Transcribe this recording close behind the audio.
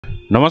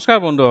নমস্কাৰ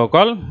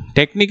বন্ধুসকল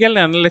technical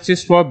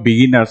analysis for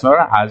বিগিনাৰ্ছৰ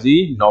আজি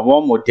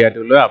নৱম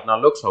অধ্যায়টোলৈ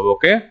আপোনালোক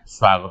সবকে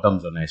স্বাগতম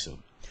জনাইছো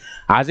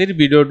আজিৰ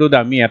ভিডিঅ'টোত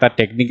আমি এটা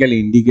টেকনিক্যাল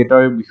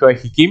ইন্ডিকেটৰৰ বিষয়ে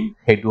শিকিম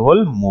হেতু হল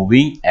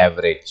মুভিং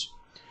এভাৰেজ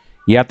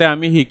ইয়াতে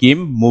আমি শিকিম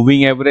মুভিং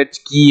এভাৰেজ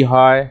কি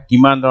হয়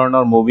কিমান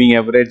ধৰণৰ মুভিং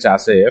এভাৰেজ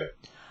আছে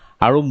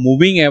আৰু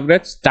মুভিং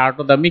এভাৰেজ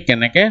চাৰ্টত আমি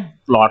কেনেকৈ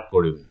প্লট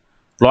কৰিম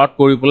প্লট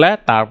কৰি পেলাই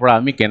তাৰ পৰা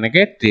আমি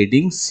কেনেকৈ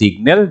ট্ৰেডিং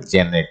সিগনেল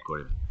জেনাৰেট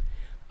কৰিম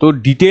তো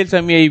ডিটেইলস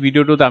আমি এই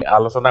ভিডিওটো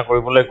আলোচনা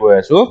কৰিবলৈ গৈ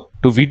আছো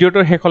তো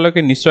ভিডিওটোৰ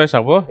শেষলৈকে নিশ্চয়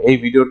চাব এই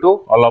ভিডিওটো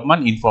অলপমান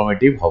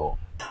ইনফৰমেটিভ হ'ব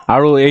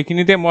আৰু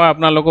এইখিনিতে মই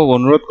আপোনালোকক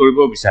অনুৰোধ কৰিব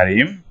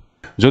বিচাৰিম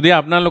যদি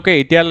আপোনালোকে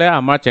এতিয়ালৈ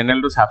আমাৰ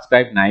চেনেলটো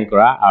সাবস্ক্ৰাইব নাই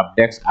কৰা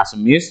Updex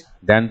Assamese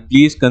then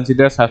please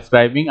consider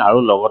subscribing আৰু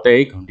লগতে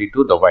এই ঘণ্টিটো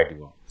দবাই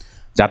দিব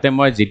যাতে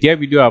মই যেতিয়া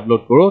ভিডিও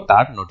আপলোড কৰো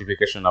তাৰ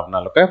নোটিফিকেশন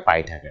আপোনালোকে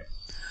পাই থাকে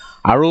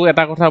আৰু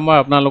এটা কথা মই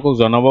আপোনালোকক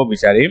জনাব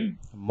বিচাৰিম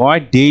মই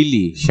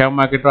ডেইলি শেয়াৰ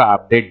মাৰ্কেটৰ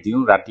আপডেট দিও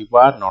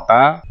ৰাতিপুৱা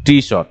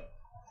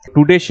 9:30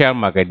 টুডে শেয়াৰ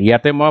মাৰ্কেট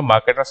ইয়াতে মই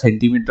মাৰ্কেটৰ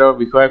সেন্টিমেন্টৰ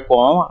বিষয়ে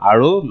কম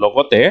আৰু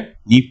লগতে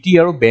নিফটি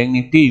আৰু বেংক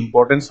নিফটি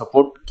ইম্পৰ্টেন্ট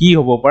সাপোৰ্ট কি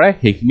হ'ব পাৰে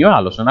হেখিনিও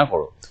আলোচনা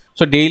কৰো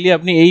সো ডেইলি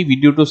আপুনি এই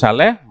ভিডিওটো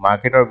চালে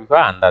মাৰ্কেটৰ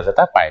বিষয়ে আন্দাজ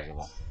এটা পাই যাব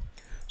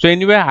সো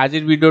এনিৱে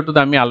আজিৰ ভিডিওটোত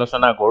আমি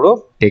আলোচনা কৰো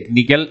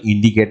টেকনিক্যাল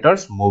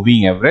ইন্ডিকেটৰস মুভিং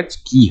এভাৰেজ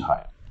কি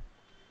হয়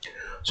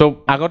সো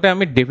আগতে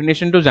আমি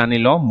ডেফিনেশনটো জানি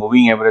লও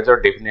মুভিং এভাৰেজৰ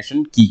ডেফিনেশন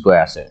কি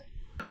কয় আছে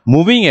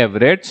Moving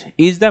average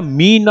is the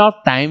mean of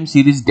time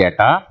series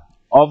data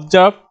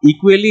observed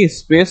equally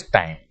spaced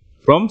time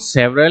from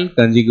several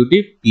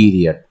consecutive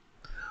period.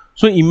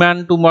 So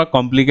iman to more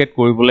complicate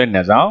koribole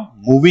najao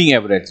moving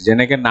average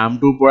jeneke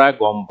namtur pora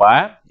gom pa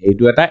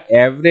etu eta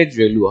average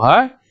value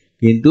hoy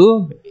kintu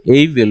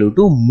ei value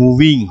to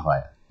moving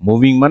hoy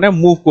moving mane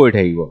move kori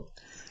thakibo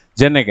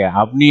jeneke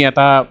apni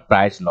eta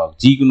price log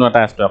ji kuno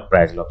eta stock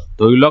price log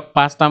doi log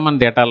 5 ta man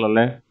data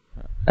lole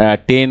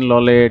 10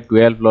 lole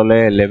 12 lole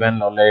 11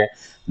 lole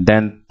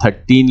then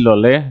 13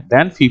 lole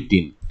then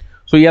 15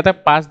 so yata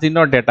 5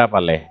 dinor data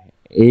pale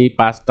ei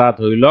 5 ta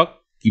dhoilok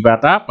kiba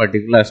ta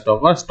particular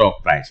stock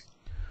price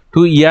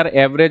to year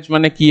average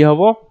mane ki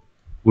hobo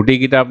guti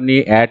kita apni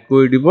add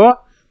kori dibo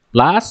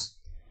plus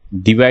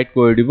divide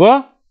kori dibo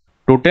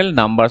total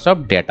numbers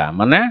of data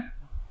mane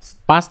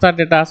 5 ta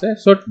data ase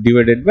so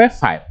divided by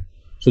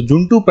 5 so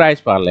juntu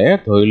price pale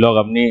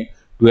dhoilok apni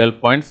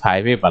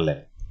 12.5 e pale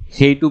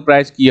হেইটো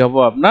price কি হবে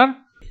আপনার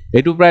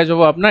এটু price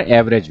হবে আপনার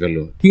average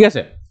value ঠিক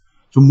আছে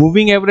so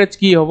moving average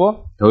কি হবে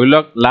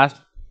ধৰিলক লাস্ট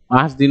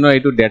 5 দিনৰ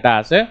এটু ডেটা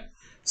আছে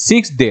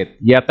 6 ডেট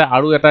ইয়াতে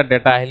আৰু এটা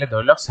ডেটা আহিলে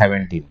ধৰিলক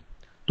 17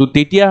 তো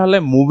তেতিয়া হলে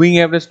মুভিং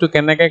এভাৰেজ টু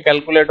কেনেকৈ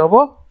ক্যালকুলেট হ'ব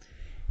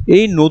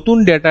এই নতুন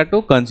ডেটাটো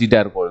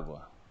কনসিডাৰ কৰিব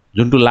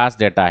যোনটো লাস্ট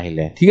ডেটা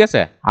আহিলে ঠিক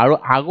আছে আৰু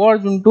আগৰ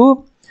যোনটো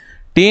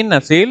 10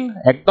 আছিল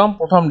একদম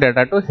প্ৰথম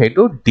ডেটাটো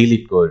হেতু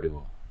ডিলিট কৰি দিব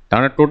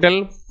তাৰমানে টোটাল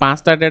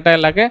 5টা ডেটা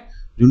লাগে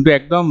যোনটো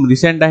একদম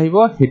ৰিসেন্ট আহিব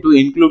হেতু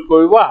ইনক্লুড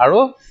কৰিব আৰু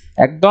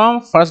একদম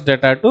first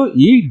data to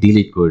E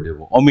delete কৰি দিব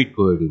অমিট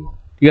কৰি দিব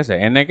ঠিক আছে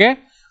এনেকে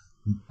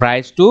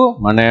প্ৰাইস টু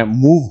মানে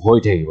মুভ হৈ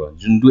থাকিব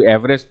যোনটো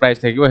এভাৰেজ প্ৰাইস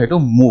থাকিব হেতু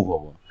মুভ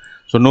হ'ব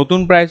সো নতুন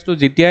প্ৰাইস টু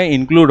যেতিয়া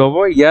ইনক্লুড হ'ব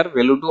ইয়াৰ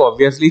ভ্যালু টু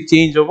অবভিয়াসলি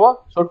চেঞ্জ হ'ব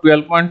সো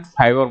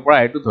 12.5 ৰ পৰা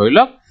এটু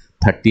ধৰিলক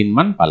 13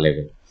 মান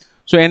পালেগে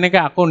সো এনেকে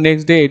আকৌ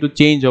নেক্সট ডে এটু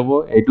চেঞ্জ হ'ব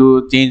এটু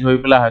চেঞ্জ হৈ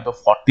পেলা হয়তো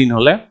 14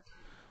 হলে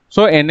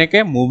সো এনেকে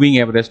মুভিং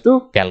এভাৰেজ টু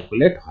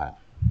ক্যালকুলেট হয়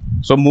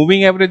So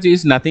moving average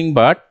is nothing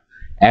but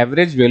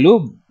average value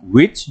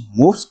which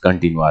moves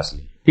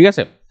continuously. ঠিক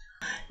আছে?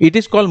 It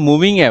is called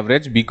moving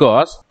average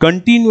because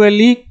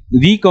continually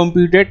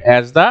recomputed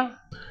as the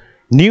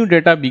new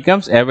data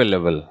becomes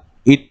available.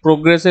 It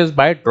progresses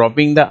by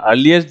dropping the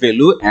earliest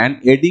value and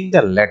adding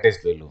the latest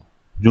value.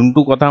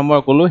 যোনটো কথা মই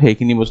কলো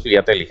হেখিনি বস্তু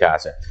ইয়াতে লিখা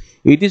আছে.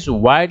 It is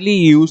widely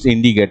used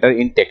indicator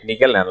in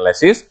technical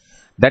analysis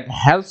that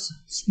helps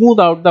smooth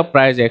out the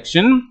price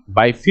action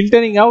by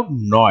filtering out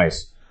noise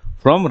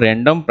from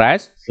random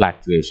price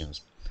fluctuations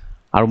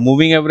are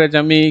moving average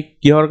আমি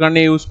কিহৰ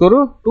কাৰণে ইউজ কৰো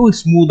টু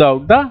স্মুথ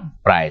আউট দা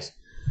প্ৰাইস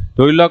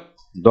ধৰিলক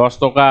 10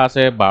 টকা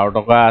আছে 12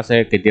 টকা আছে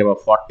কেতিয়াবা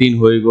 14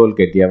 হৈ গল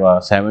কেতিয়াবা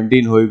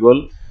 17 হৈ গল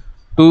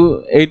তো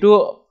এইটো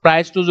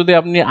প্রাইসটো যদি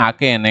আপুনি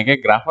আকে এনেকে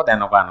গ্ৰাফত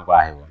এনেকা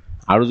আহিব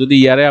আৰু যদি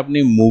ইয়াৰে আপুনি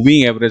মুভিং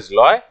এভাৰেজ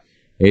লয়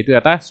এইটো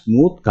এটা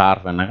স্মুথ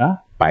কাৰ্ভ এনেকা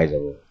পাই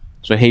যাব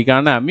সো সেই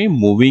কাৰণে আমি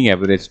মুভিং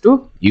এভাৰেজ টু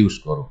ইউজ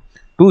কৰো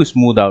টু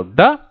স্মুথ আউট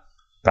দা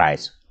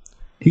প্ৰাইস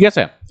ঠিক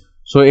আছে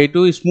সো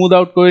এইটো স্মুথ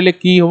আউট কৰিলে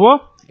কি হ'ব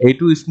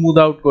এইটো স্মুথ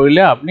আউট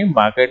কৰিলে আপুনি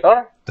মাৰ্কেটৰ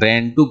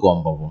ট্ৰেন্ড টু গম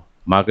পাব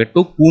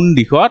মাৰ্কেটটো কোন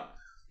দিশত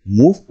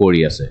মুভ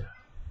কৰি আছে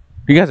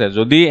ঠিক আছে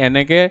যদি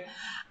এনেকে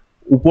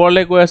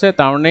ওপৰলৈ গৈ আছে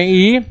তাৰমানে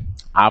ই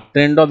আপ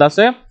ট্ৰেন্ডত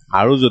আছে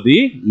আৰু যদি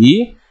ই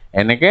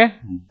এনেকে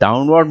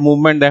ডাউনৱাৰ্ড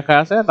মুভমেন্ট দেখা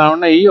আছে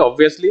তাৰমানে ই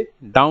অবভিয়াসলি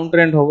ডাউন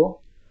ট্ৰেন্ড হ'ব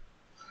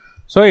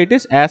so it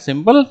is as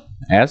simple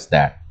as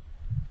that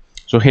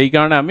so সেই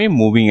কাৰণে আমি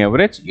মুভিং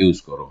এভাৰেজ ইউজ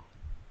কৰো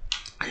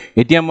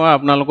এতিয়া মই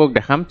আপোনালোকক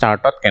দেখাম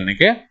চাৰ্টত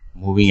কেনেকৈ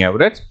মুভিং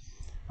এভাৰেজ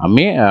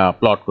আমি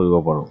প্লট কৰিব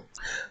পাৰো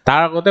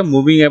তাৰ আগতে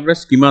মুভিং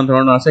এভাৰেজ কিমান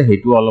ধৰণৰ আছে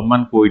হেতু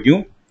অলপমান কৈ দিও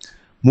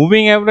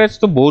মুভিং এভাৰেজ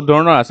তো বহুত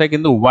ধৰণৰ আছে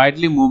কিন্তু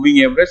ওয়াইডলি মুভিং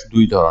এভাৰেজ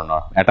দুই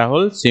ধৰণৰ এটা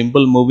হল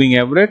সিম্পল মুভিং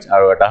এভাৰেজ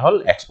আৰু এটা হল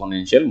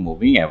exponential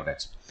moving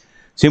average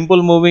simple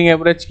moving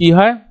average কি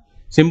হয়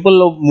simple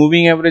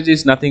moving average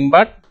is nothing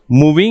but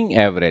moving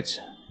average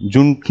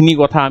যোনখিনি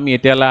কথা আমি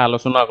এতিয়ালা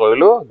আলোচনা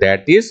কৰিলো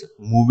that is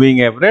moving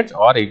average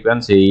or U can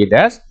say it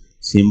as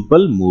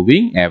simple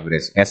moving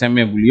average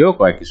SMA বুলিও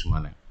কয়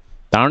কিছুমানে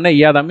তাৰনে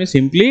ইয়াত আমি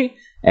সিম্পলি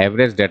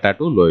এভাৰেজ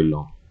ডাটাটো লৈ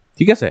লওঁ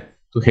ঠিক আছে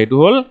তো হেতু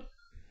হল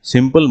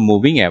simple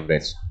moving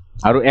average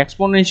আৰু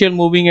exponential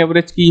moving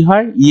average কি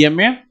হয়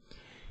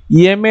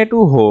EMA to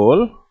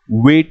whole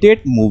weighted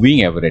moving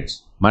average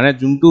মানে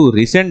যোনটো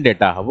recent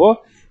data হ'ব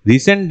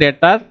recent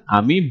data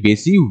আমি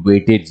বেছি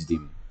weightage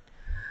দিম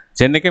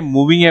যেনেকে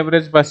moving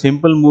average বা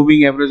simple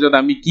moving average ত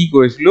আমি কি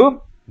কৰিছিলো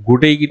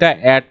গোটেই কিটা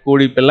এড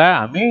কৰি পেলা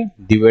আমি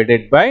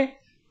divided by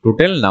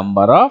total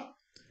number of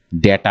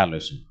data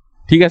লৈছো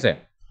ঠিক আছে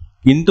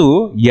কিন্তু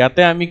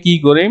ইয়াতে আমি কি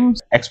কৰিম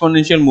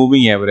exponential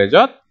moving average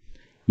ত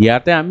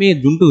ইয়াতে আমি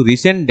যোনটো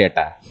ৰিসেন্ট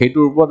ডেটা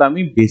হেতুৰ ওপৰত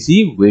আমি বেছি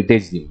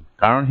ওয়েটেজ দিম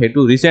কাৰণ হেতু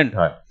রিসেন্ট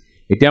হয়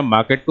এতিয়া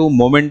মার্কেটটো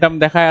মোমেন্টাম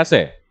দেখাই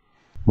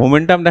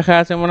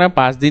আছে মানে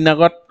 5 দিন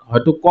আগত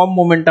হয়তো কম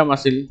মোমেন্টাম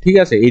আছিল ঠিক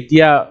আছে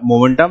এতিয়া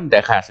মোমেন্টাম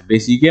দেখা আছে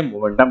বেছিকে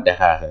মোমেন্টাম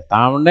দেখা আছে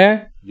তাৰ মানে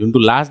যোনটো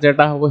লাস্ট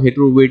ডেটা হ'ব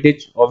হেতুৰ ওয়েটেজ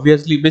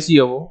অবভিয়াসলি বেছি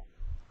হ'ব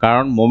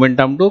কাৰণ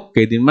মোমেন্টামটো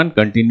কেইদিনমান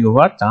কন্টিনিউ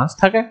হোৱাৰ চান্স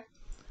থাকে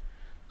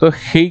তো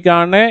সেই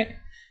কাৰণে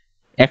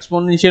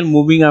এক্সপোনেনশিয়াল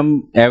মুভিং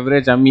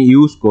এভাৰেজ আমি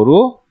ইউজ কৰো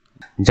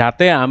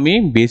যাতে আমি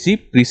বেছি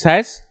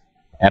প্ৰিসাইজ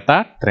এটা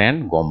ট্ৰেন্ড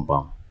গম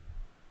পাম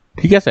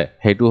ঠিক আছে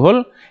হেতু হল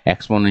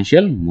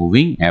এক্সপোনেনশিয়াল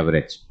মুভিং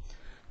এভাৰেজ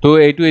তো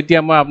এইটো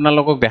এতিয়া মই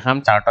আপোনালোকক দেখাম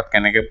চাৰ্টত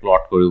কেনেকে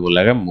প্লট কৰিব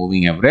লাগে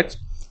মুভিং এভাৰেজ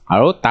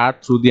আৰু তাৰ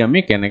থ্ৰু দি আমি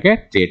কেনেকে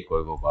ট্ৰেড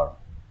কৰিব পাৰো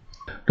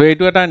তো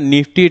এইটো এটা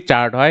নিফটি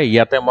চাৰ্ট হয়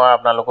ইয়াতে মই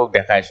আপোনালোকক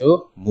দেখাইছো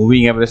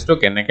মুভিং এভাৰেজটো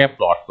কেনেকে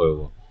প্লট কৰিব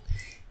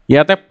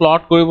ইয়াতে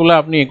প্লট কৰিবলৈ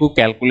আপুনি একো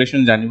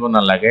ক্যালকুলেশন জানিব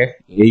নালাগে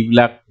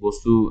এইবিলাক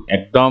বস্তু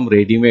একদম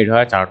ৰেডিমেড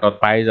হয় চাৰ্টত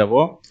পাই যাব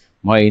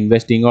মই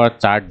ইনভেস্টিং অৰ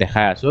চাৰ্ট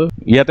দেখাই আছো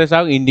ইয়াতে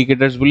চাওক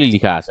ইন্ডিকেটৰস বুলি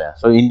লিখা আছে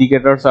সো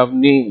ইন্ডিকেটৰস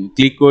আপুনি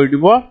ক্লিক কৰি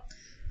দিব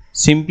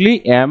সিম্পলি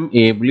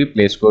MA বুলি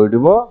প্লেস কৰি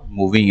দিব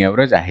মুভিং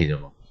এভাৰেজ আহি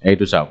যাব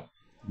এইটো চাওক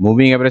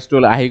মুভিং এভাৰেজ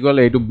টুল আহি গল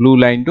এইটো ব্লু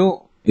লাইনটো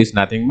is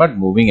nothing but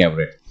moving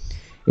average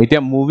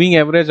এতিয়া মুভিং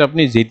এভাৰেজ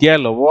আপুনি যেতিয়া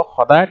লব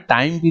সদায়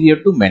টাইম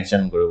পিৰিয়ডটো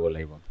মেনশন কৰিব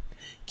লাগিব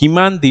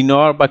কিমান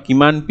দিনৰ বা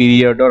কিমান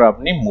পিৰিয়ডৰ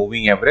আপুনি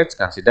মুভিং এভাৰেজ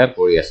কনসিডাৰ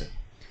কৰি আছে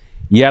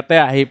ইয়াতে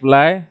আহি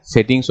প্লাই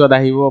সেটিংছত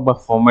আহিব বা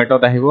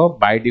ফৰম্যাটত আহিব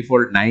বাই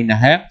ডিফল্ট 9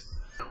 আহে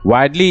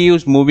widely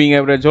used moving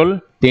average hall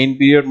 10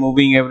 period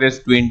moving average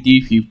 20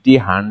 50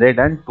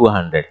 100 and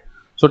 200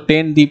 so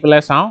 10 the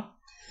ply চাও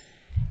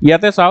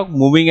ইয়াতে চাওক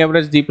মুভিং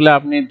এভাৰেজ দি প্লাই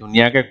আপুনি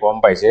ধুনিয়াকে গম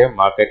পাইছে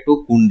মাৰ্কেটটো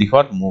কোন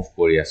দিশত মুভ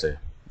কৰি আছে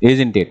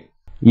isn't it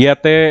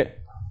ইয়াতে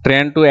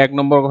ট্ৰেন্ড টু এক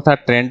নম্বৰ কথা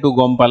ট্ৰেন্ড টু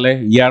গম পালে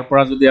ইয়াৰ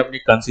পৰা যদি আপুনি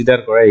কনসিডাৰ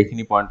কৰে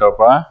এইখিনি পইণ্টৰ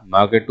পৰা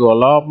মাৰ্কেটটো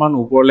অলপমান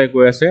ওপৰলৈ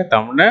গৈ আছে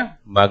তাৰমানে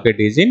market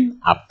is in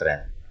up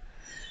trend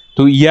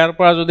তো ইয়াৰ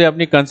পৰা যদি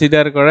আপুনি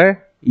কনসিডাৰ কৰে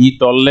ই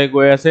তললৈ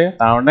গৈ আছে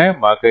তাৰমানে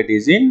market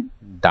is in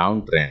down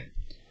trend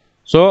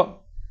so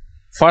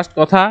first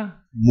কথা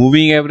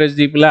মুভিং এভাৰেজ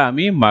দি পেলা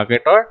আমি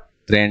মাৰ্কেটৰ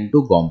ট্ৰেন্ড টু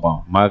গম পাওঁ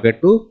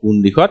মাৰ্কেটটো কোন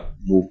দিশত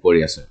মুভ কৰি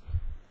আছে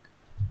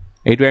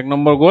এইটো এক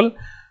নম্বৰ গল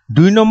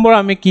দুই নম্বৰ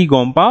আমি কি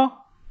গম পাওঁ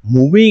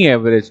মুভিং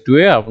এভাৰেজ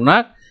টুৱে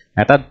আপোনাক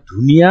এটা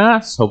ধুনিয়া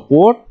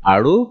সাপোৰ্ট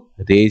আৰু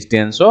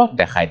ৰেজিস্ট্যান্স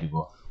দেখাই দিব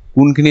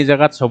কোনখিনি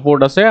জায়গাত সাপোৰ্ট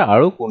আছে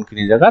আৰু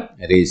কোনখিনি জায়গাত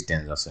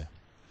ৰেজিস্ট্যান্স আছে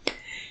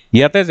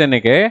ইয়াতে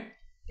যেনেকে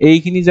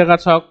এইখিনি জায়গাত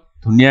চাওক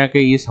ধুনিয়াকে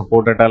ই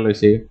সাপোর্ট এটা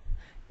লৈছে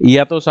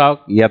ইয়াতো চাওক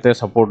ইয়াতে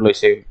সাপোর্ট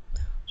লৈছে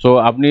সো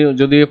আপনি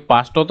যদি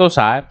পাস্টতো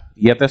চাই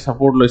ইয়াতে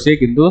সাপোর্ট লৈছে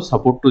কিন্তু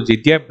সাপোর্টটো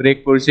যেতিয়া ব্রেক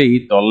কৰিছে ই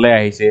তললৈ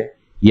আহিছে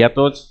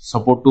ইয়াতো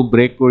সাপোৰ্টটো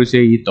ব্ৰেক কৰিছে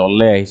ই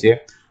তললৈ আহিছে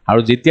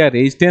আৰু যেতিয়া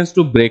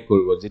ৰেজিস্ট্যান্সটো ব্ৰেক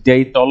কৰিব যেতিয়া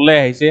ই তললৈ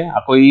আহিছে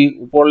আকৌ ই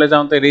ওপৰলৈ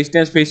যাওঁতে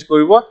ৰেজিস্ট্যান্স ফেস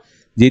কৰিব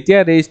যেতিয়া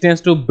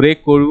ৰেজিস্ট্যান্সটো ব্ৰেক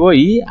কৰিব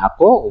ই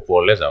আকৌ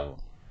ওপৰলৈ যাব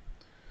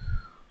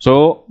so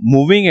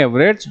moving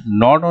average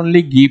not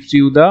only gives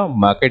you the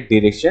market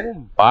direction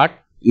but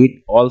it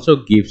also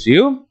gives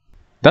you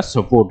the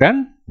support and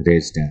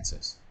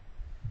resistances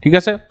ঠিক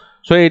আছে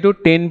so এইটো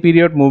 10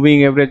 period moving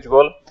average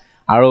গল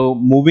আৰু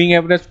moving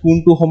average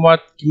কোনটো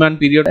সময়ত কিমান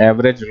period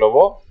average লব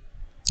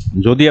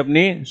যদি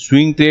আপনি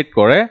সুইং ট্রেড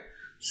কৰে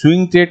সুইং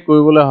ট্ৰেড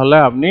কৰিবলৈ হলে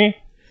আপনি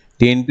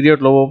 10 পিৰিয়ড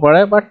লব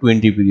পাৰে বা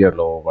 20 পিৰিয়ড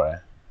লব পাৰে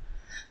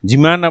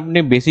যিমান আপনি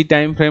বেছি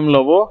টাইম ফ্ৰেম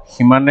লব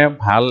সিমানে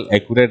ভাল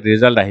একুৰেট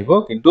ৰিজাল্ট আহিব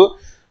কিন্তু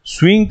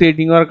সুইং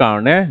ট্ৰেডিংৰ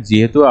কাৰণে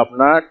যেহেতু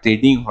আপোনাৰ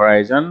trading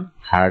horizon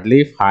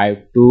hardly 5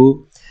 to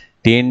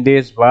 10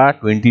 days বা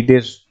 20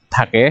 ডেজ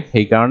থাকে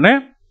সেই কাৰণে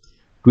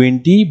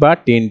 20 বা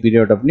 10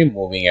 পিৰিয়ড আপনি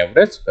মুভিং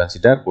এভাৰেজ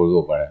কনসিডাৰ কৰিব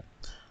পাৰে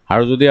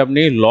আৰু যদি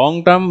আপনি লং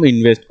টাৰ্ম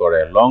ইনভেস্ট কৰে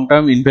লং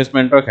টাৰ্ম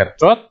ইনভেস্টমেন্টৰ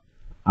ক্ষেত্ৰত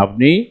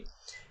আপনি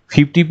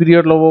 50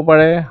 পিৰিয়ড লব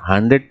পাৰে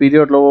 100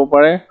 পিৰিয়ড লব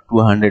পাৰে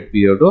 200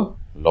 পিৰিয়ডও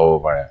লব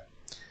পাৰে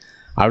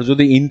আৰু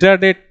যদি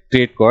ইন্টাৰডে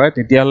ট্ৰেড কৰে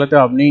তেতিয়া হলে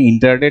আপনি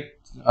ইন্টাৰডে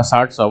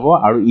চাৰ্ট চাব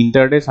আৰু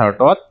ইন্টাৰডে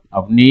চাৰ্টত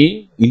আপনি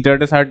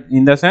ইন্টাৰডে shirt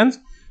in the sense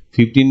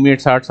 15 minute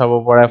shirt চাব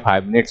পাৰে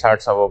 5 মিনিট চাৰ্ট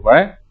চাব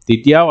পাৰে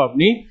তেতিয়াও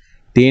আপনি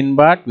 10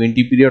 বা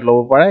 20 পিৰিয়ড ল'ব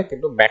পাৰে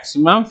কিন্তু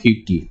ম্যাক্সিমাম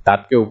 50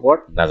 তাতকে ওপৰত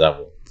নাযাব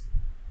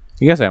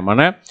ঠিক আছে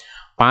মানে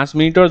 5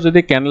 মিনিটৰ যদি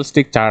ক্যান্ডেল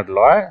ষ্টিক চাৰ্ট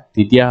লয়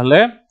তেতিয়া হলে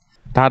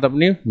তাত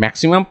আপুনি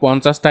ম্যাক্সিমাম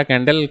 50 টা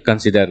ক্যান্ডেল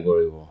কনসিডাৰ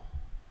কৰিব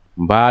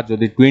বা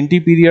যদি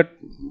 20 পিৰিয়ড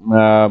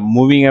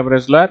মুভিং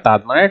এভাৰেজ লয়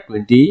তাত মানে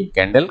 20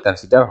 ক্যান্ডেল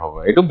কনসিডাৰ হ'ব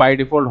এটো বাই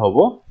ডিফল্ট হ'ব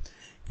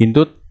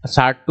কিন্তু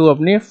চাৰ্টটো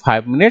আপুনি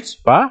 5 মিনিটস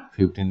বা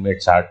 15 মিনিট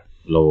চাৰ্ট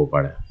ল'ব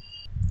পাৰে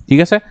ঠিক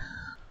আছে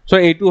সো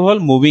এইটো হল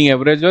মুভিং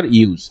এভাৰেজৰ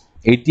ইউজ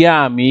এতিয়া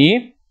আমি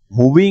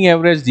মুভিং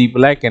এভাৰেজ দি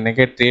পেলাই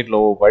কেনেকৈ ট্ৰেড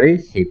ল'ব পাৰি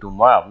হেতু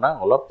মই আপোনাক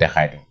অলপ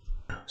দেখাই দিম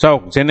সো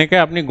যেনেকৈ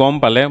আপুনি গম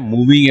পালে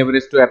মুভিং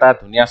এভাৰেজটো এটা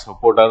ধুনিয়া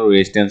সাপোৰ্ট আৰু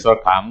ৰেজিস্ট্যান্সৰ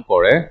কাম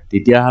কৰে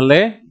তেতিয়া হলে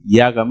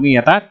ইয়াক আমি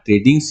এটা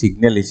ট্ৰেডিং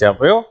সিগনেল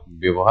হিচাপেও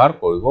ব্যৱহাৰ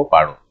কৰিব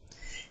পাৰো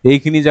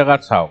এইখিনি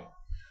জায়গাত চাও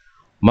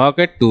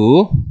মাৰ্কেটটো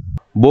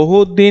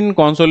বহুত দিন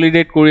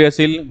কনসলিডেট কৰি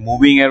আছিল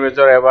মুভিং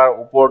এভাৰেজৰ এবাৰ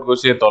ওপৰত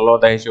গৈছে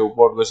তলত আহিছে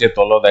ওপৰত গৈছে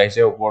তলত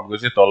আহিছে ওপৰত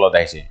গৈছে তলত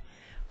আহিছে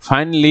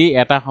ফাইনালি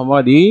এটা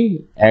সময় দি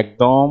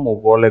একদম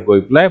ওপৰলৈ গৈ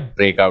প্লাই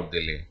ব্ৰেকআউট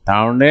দিলে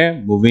তাৰনে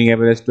মুভিং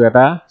এভাৰেজটো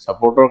এটা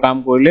সাপোৰ্টৰ কাম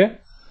কৰিলে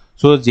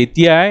সো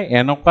যেতিয়া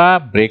এনেকা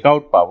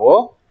ব্ৰেকআউট পাব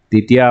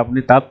তেতিয়া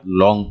আপুনি তাত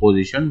লং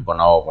পজিশন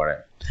বনাব পাৰে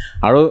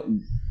আৰু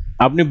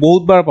আপুনি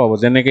বহুত বাৰ পাব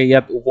যেনেকৈ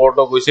ইয়াত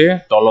ওপৰতো গৈছে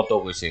তলতো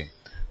গৈছে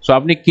সো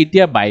আপুনি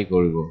কেতিয়া বাই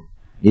কৰিব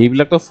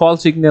এইবিলাক তো ফল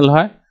সিগনেল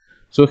হয়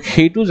সো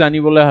হেতু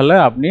জানিবলৈ হলে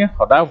আপুনি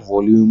সদা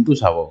ভলিউমটো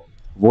চাব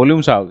ভলিউম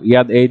চাওক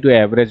ইয়াত এইটো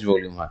এভাৰেজ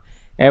ভলিউম হয়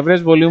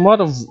এভাৰেজ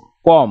ভলিউমত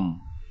কম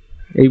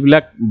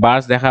এইবিলাক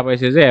বাস দেখা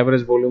পাইছে যে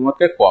এভাৰেজ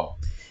ভলিউমতকে কম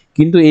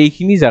কিন্তু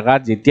এইখিনি জায়গা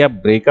যেতিয়া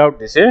ব্ৰেকআউট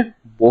দিছে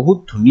বহুত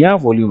ধুনিয়া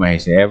ভলিউম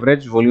আহিছে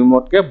এভাৰেজ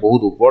ভলিউমতকে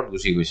বহুত ওপৰত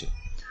গুছি গৈছে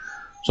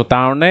সো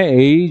তাৰনে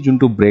এই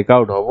যোনটো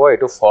ব্ৰেকআউট হ'ব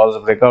এটো ফলস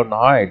ব্ৰেকআউট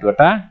নহয় এটো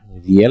এটা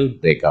ৰিয়েল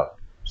ব্ৰেকআউট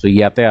সো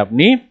ইয়াতে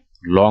আপুনি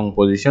লং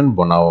পজিশন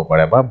বনাব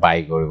পাৰে বা বাই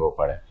কৰিব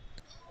পাৰে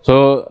সো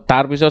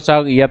তাৰ পিছত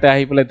চাওক ইয়াতে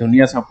আহি পেলাই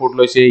ধুনিয়া সাপোৰ্ট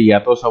লৈছে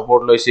ইয়াতো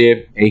সাপোৰ্ট লৈছে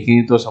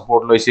এইখিনিতো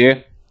সাপোৰ্ট লৈছে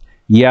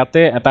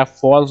ইয়াতে এটা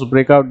ফলস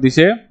ব্ৰেকআউট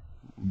দিছে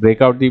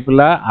ব্ৰেকআউট দি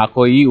পেলা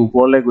আকৌ ই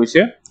ওপৰলৈ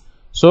গৈছে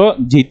সো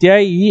যেতিয়া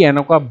ই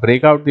এনেকুৱা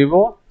ব্ৰেকআউট দিব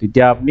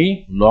তেতিয়া আপুনি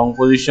লং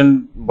পজিশন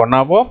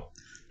বনাব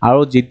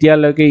আৰু যেতিয়া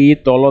লৈকে ই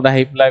তলত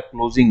আহি পেলাই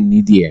ক্লোজিং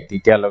নিদিয়ে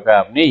তেতিয়া লৈকে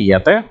আপুনি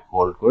ইয়াতে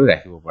হোল্ড কৰি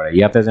ৰাখিব পাৰে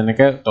ইয়াতে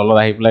যেনেকৈ তলত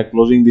আহি পেলাই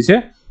ক্লোজিং দিছে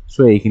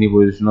সো এইখিনি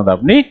পজিশনত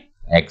আপুনি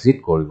এক্সিট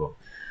কৰিব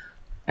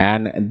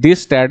and this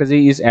strategy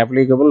is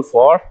applicable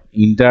for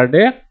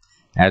intraday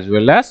as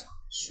well as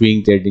swing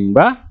trading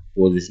বা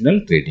positional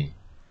trading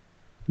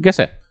ঠিক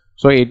আছে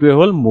সো এইটোৱে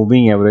হল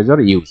মুভিং এভাৰেজৰ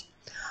ইউজ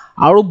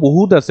আৰু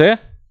বহুত আছে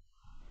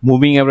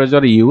মুভিং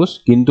এভাৰেজৰ ইউজ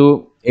কিন্তু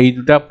এই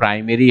দুটা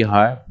প্ৰাইমাৰী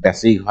হয়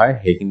বেসিক হয়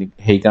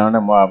সেই কাৰণে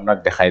মই আপোনাক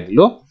দেখাই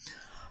দিলো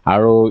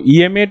আৰু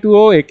ইএমএ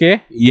টোও একে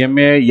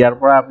ইএমএ ইয়াৰ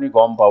পৰা আপুনি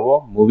গম পাব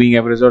মুভিং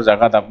এভাৰেজৰ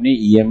জায়গাত আপুনি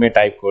ইএমএ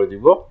টাইপ কৰি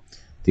দিব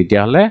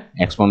তেতিয়া হলে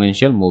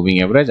এক্সপোনেনশিয়াল মুভিং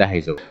এভাৰেজ আহি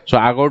যাব সো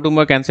আগৰটো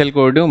মই ক্যান্সেল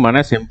কৰি দিও মানে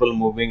সিম্পল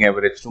মুভিং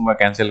এভাৰেজটো মই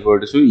ক্যান্সেল কৰি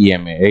দিছো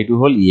ইএমএ এইটো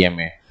হল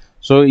ইএমএ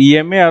সো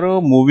ইএমএ আৰু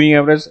মুভিং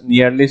এভাৰেজ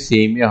নিয়াৰলি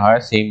সেমই হয়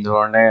সেম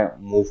ধৰণে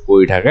মুভ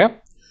কৰি থাকে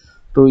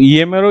তো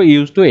ইএমএ ৰ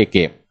ইউজটো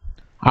একে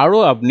আৰু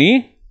আপুনি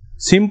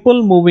simple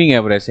moving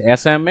average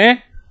SMA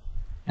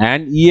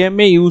and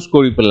EMA use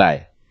কৰি পেলাই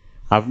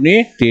আপুনি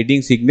ট্ৰেডিং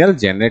সিগনেল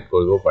জেনাৰেট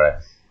কৰিব পাৰে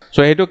সো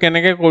হেতু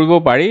কেনেকৈ কৰিব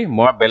পাৰি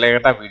মই বেলেগ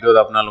এটা ভিডিওত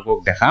আপোনালোকক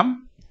দেখাম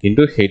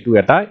কিন্তু হেতু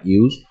এটা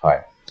ইউজ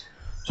হয়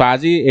সো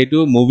আজি এটো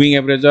মুভিং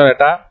এভাৰেজৰ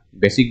এটা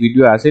বেসিক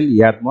ভিডিও আছিল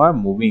ইয়াত মই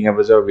মুভিং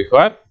এভাৰেজৰ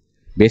বিষয়ত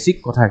বেসিক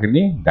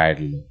কথাখিনি গাইড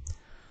দিলো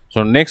সো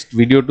নেক্সট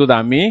ভিডিওটোত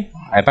আমি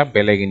এটা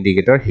বেলেগ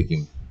ইন্ডিকেটৰ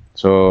শিকিম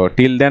so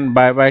till then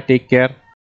bye bye take care